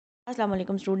Assalamu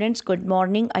alaikum students, good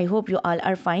morning. I hope you all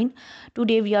are fine.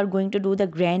 Today we are going to do the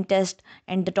grand test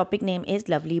and the topic name is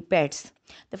lovely pets.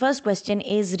 The first question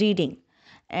is reading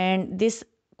and this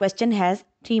question has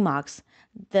 3 marks.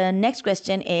 The next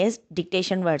question is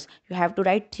dictation words. You have to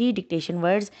write 3 dictation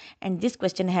words and this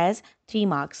question has 3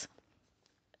 marks.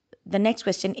 The next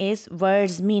question is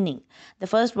words meaning. The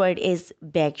first word is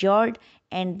backyard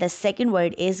and the second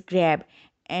word is grab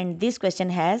and this question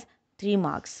has 3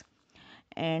 marks.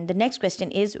 And the next question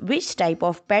is which type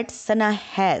of pet Sana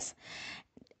has.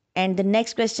 And the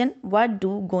next question, what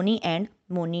do Goni and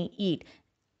Moni eat?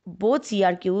 Both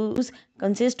CRQs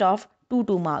consist of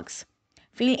 2 marks.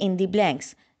 Fill in the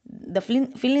blanks. The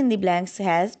fill in the blanks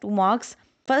has 2 marks.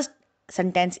 First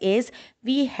sentence is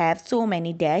we have so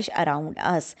many dash around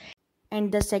us.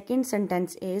 And the second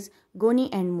sentence is Goni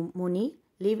and Moni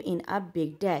live in a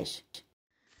big dash.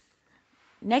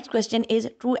 Next question is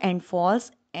true and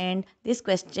false and this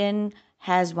question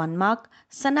has 1 mark.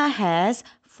 Sana has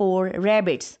 4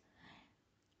 rabbits.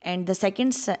 And the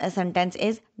second sentence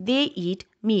is they eat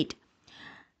meat.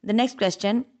 The next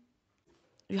question,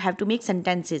 you have to make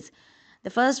sentences. The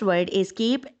first word is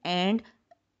keep and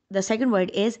the second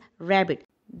word is rabbit.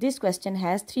 This question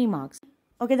has 3 marks.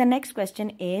 Okay, the next question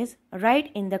is write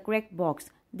in the correct box.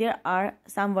 There are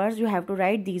some words, you have to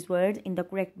write these words in the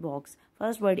correct box.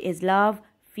 First word is love,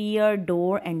 fear,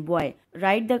 door and boy.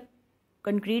 Write the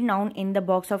concrete noun in the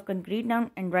box of concrete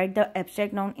noun and write the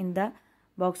abstract noun in the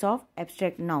box of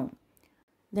abstract noun.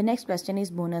 The next question is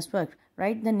bonus work.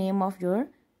 Write the name of your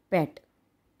pet.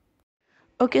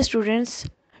 Okay students,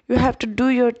 you have to do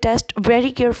your test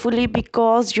very carefully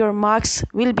because your marks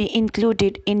will be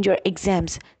included in your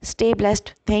exams. Stay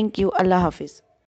blessed. Thank you. Allah Hafiz.